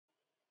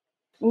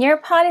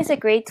Nearpod is a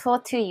great tool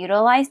to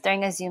utilize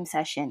during a Zoom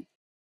session.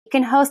 You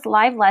can host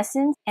live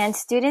lessons and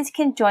students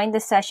can join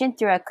the session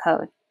through a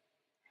code.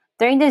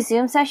 During the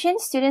Zoom session,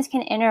 students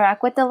can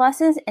interact with the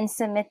lessons and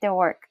submit their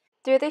work.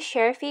 Through the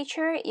share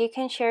feature, you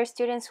can share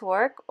students'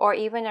 work or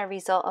even a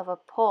result of a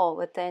poll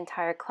with the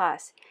entire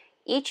class.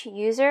 Each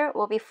user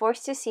will be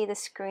forced to see the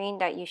screen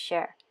that you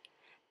share.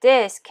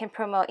 This can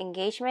promote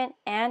engagement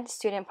and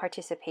student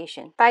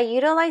participation. By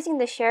utilizing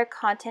the share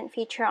content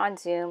feature on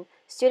Zoom,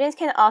 students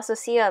can also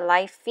see a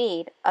live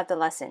feed of the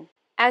lesson.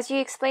 As you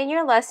explain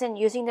your lesson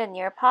using the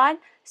Nearpod,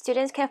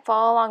 students can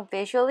follow along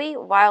visually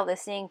while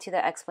listening to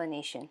the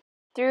explanation.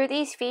 Through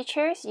these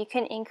features, you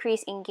can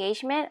increase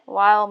engagement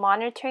while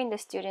monitoring the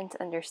student's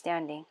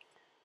understanding.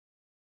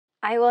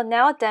 I will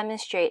now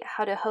demonstrate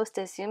how to host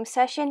a Zoom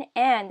session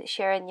and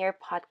share a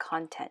Nearpod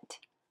content.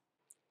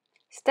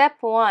 Step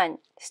 1.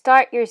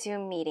 Start your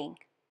Zoom meeting.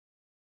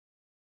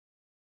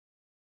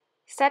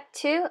 Step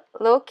 2.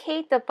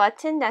 Locate the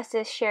button that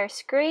says Share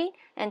Screen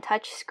and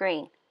touch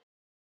Screen.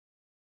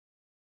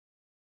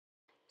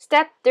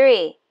 Step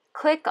 3.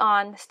 Click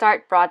on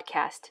Start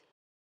Broadcast.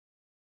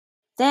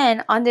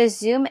 Then, on the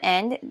Zoom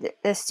end,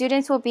 the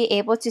students will be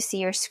able to see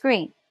your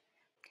screen.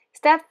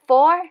 Step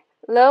 4.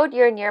 Load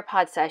your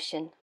Nearpod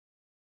session.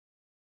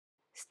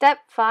 Step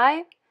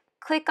 5.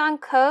 Click on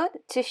Code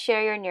to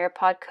share your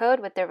Nearpod code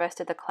with the rest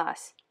of the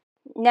class.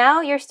 Now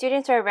your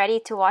students are ready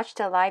to watch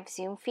the live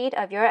Zoom feed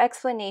of your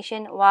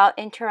explanation while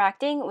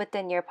interacting with the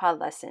Nearpod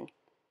lesson.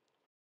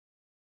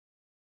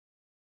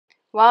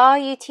 While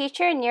you teach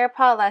your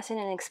Nearpod lesson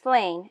and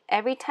explain,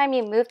 every time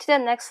you move to the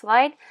next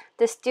slide,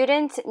 the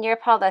student's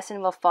Nearpod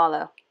lesson will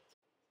follow.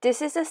 This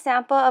is a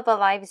sample of a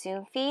live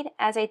Zoom feed.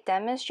 As I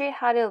demonstrate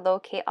how to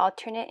locate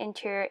alternate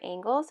interior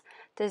angles,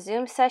 the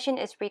Zoom session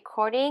is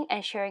recording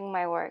and sharing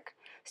my work.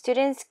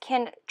 Students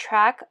can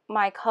track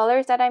my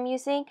colors that I'm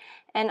using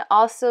and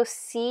also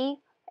see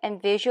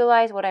and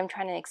visualize what I'm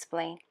trying to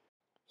explain.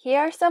 Here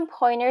are some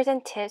pointers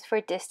and tips for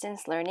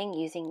distance learning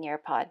using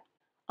Nearpod.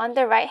 On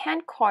the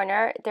right-hand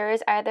corner, there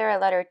is either a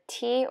letter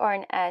T or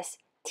an S.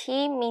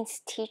 T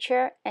means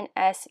teacher and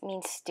S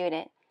means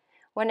student.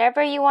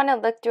 Whenever you want to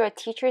look through a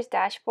teacher's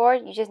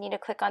dashboard, you just need to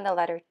click on the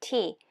letter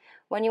T.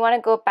 When you want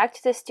to go back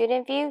to the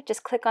student view,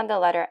 just click on the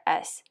letter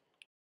S.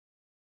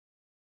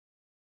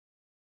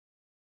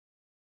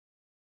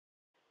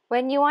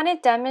 When you want to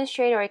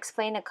demonstrate or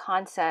explain a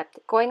concept,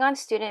 going on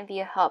student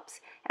view helps.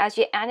 As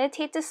you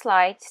annotate the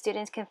slide,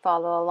 students can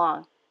follow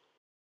along.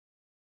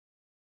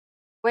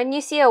 When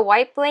you see a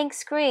white blank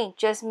screen,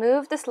 just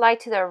move the slide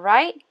to the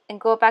right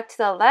and go back to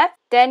the left,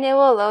 then it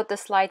will load the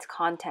slide's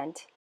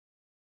content.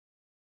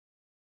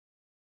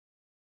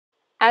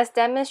 As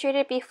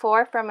demonstrated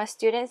before from a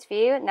student's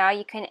view, now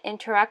you can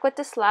interact with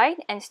the slide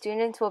and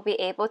students will be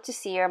able to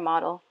see your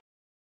model.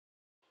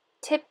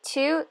 Tip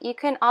 2, you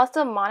can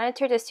also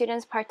monitor the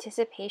student's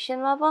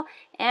participation level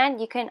and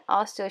you can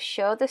also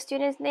show the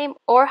student's name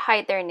or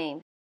hide their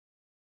name.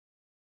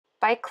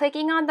 By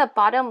clicking on the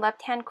bottom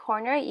left-hand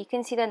corner, you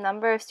can see the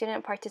number of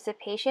student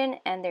participation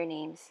and their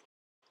names.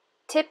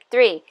 Tip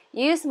 3,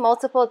 use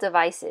multiple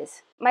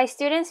devices. My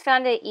students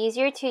found it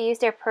easier to use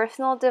their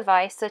personal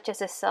device such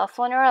as a cell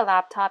phone or a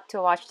laptop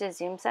to watch the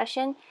Zoom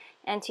session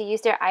and to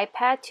use their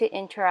iPad to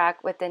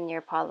interact with the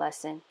Nearpod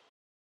lesson.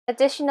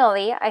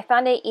 Additionally, I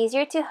found it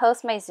easier to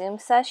host my Zoom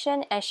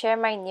session and share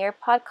my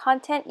Nearpod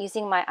content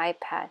using my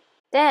iPad.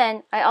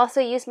 Then, I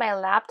also used my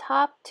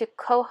laptop to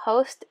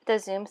co-host the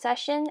Zoom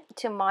session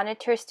to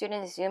monitor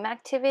student Zoom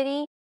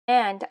activity,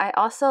 and I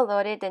also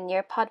loaded the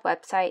Nearpod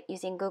website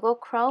using Google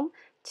Chrome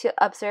to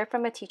observe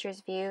from a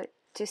teacher's view,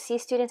 to see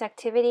students'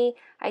 activity,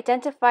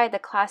 identify the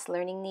class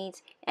learning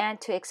needs,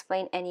 and to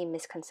explain any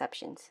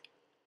misconceptions.